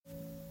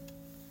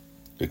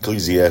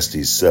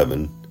Ecclesiastes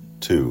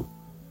 7:2.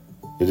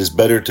 It is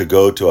better to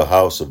go to a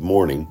house of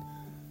mourning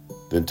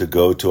than to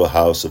go to a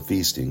house of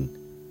feasting.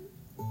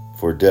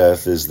 For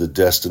death is the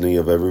destiny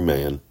of every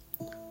man.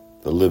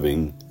 The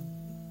living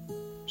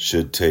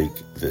should take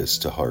this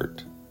to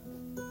heart.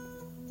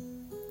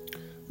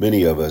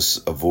 Many of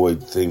us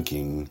avoid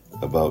thinking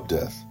about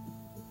death.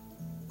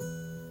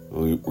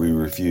 We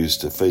refuse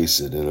to face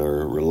it and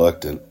are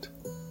reluctant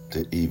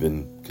to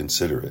even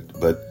consider it.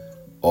 But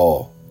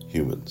all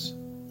humans,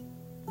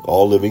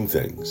 all living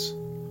things,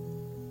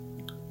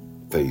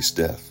 face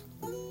death.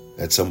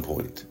 At some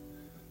point,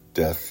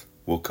 death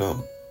will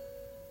come.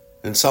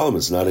 And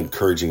Solomon's not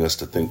encouraging us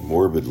to think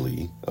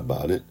morbidly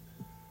about it,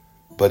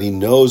 but he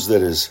knows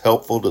that it is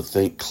helpful to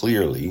think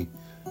clearly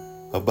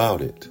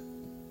about it.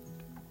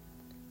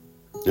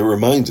 It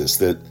reminds us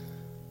that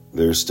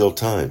there's still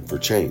time for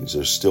change.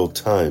 There's still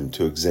time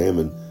to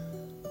examine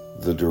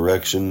the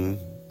direction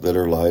that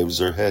our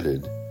lives are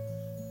headed.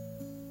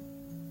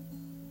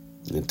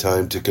 And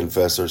time to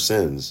confess our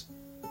sins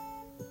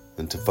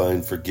and to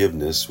find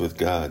forgiveness with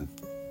God.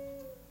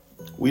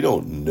 We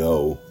don't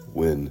know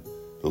when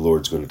the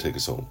Lord's going to take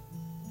us home.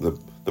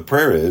 The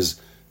prayer is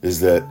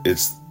that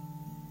it's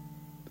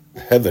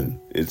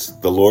heaven, it's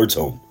the Lord's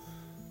home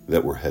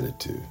that we're headed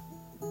to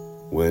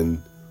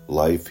when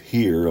life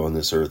here on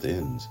this earth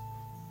ends.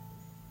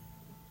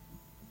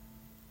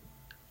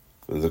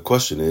 The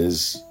question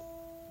is,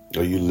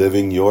 are you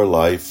living your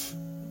life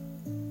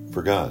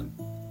for God?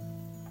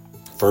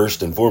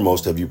 First and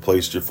foremost, have you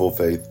placed your full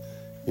faith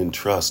in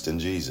trust in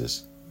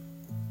Jesus?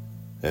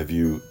 Have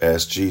you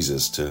asked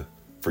Jesus to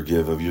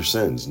forgive of your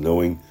sins?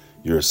 Knowing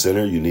you're a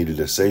sinner, you needed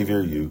a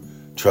Savior, you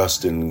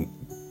trust in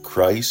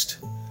Christ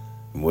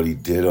and what He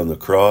did on the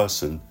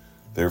cross, and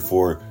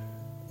therefore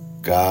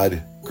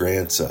God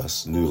grants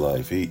us new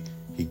life. He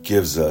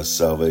gives us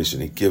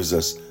salvation. He gives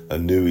us a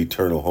new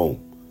eternal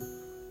home.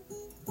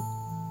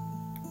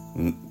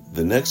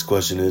 The next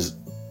question is,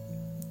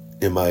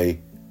 am I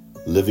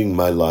living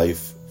my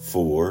life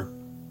for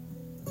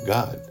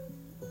God?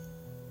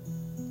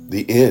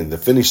 The end, the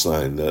finish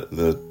line,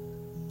 the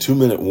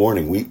 2-minute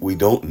warning, we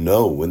don't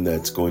know when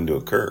that's going to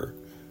occur.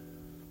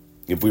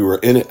 If we were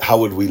in it, how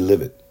would we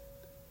live it?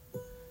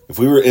 If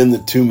we were in the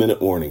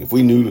 2-minute warning, if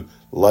we knew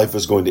life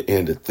was going to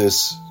end at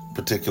this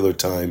particular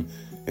time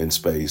and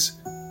space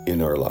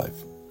in our life,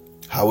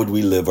 how would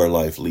we live our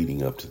life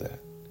leading up to that?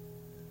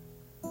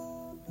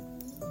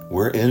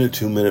 We're in a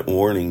 2-minute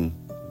warning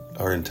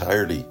our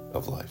entirety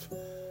of life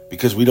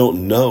because we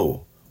don't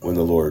know when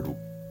the Lord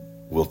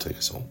will take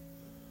us home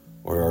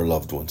or our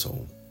loved ones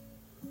home.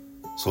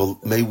 So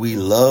may we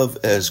love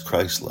as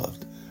Christ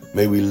loved.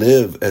 May we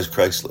live as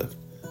Christ lived.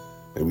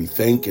 May we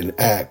think and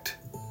act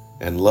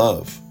and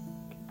love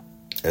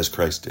as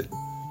Christ did.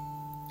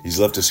 He's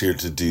left us here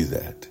to do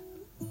that.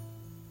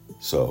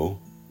 So,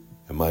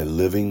 am I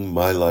living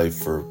my life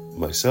for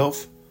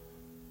myself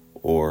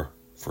or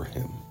for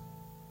Him?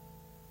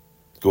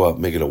 Go out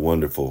and make it a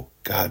wonderful,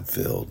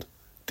 God-filled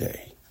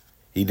day.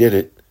 He did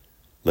it.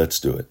 Let's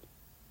do it.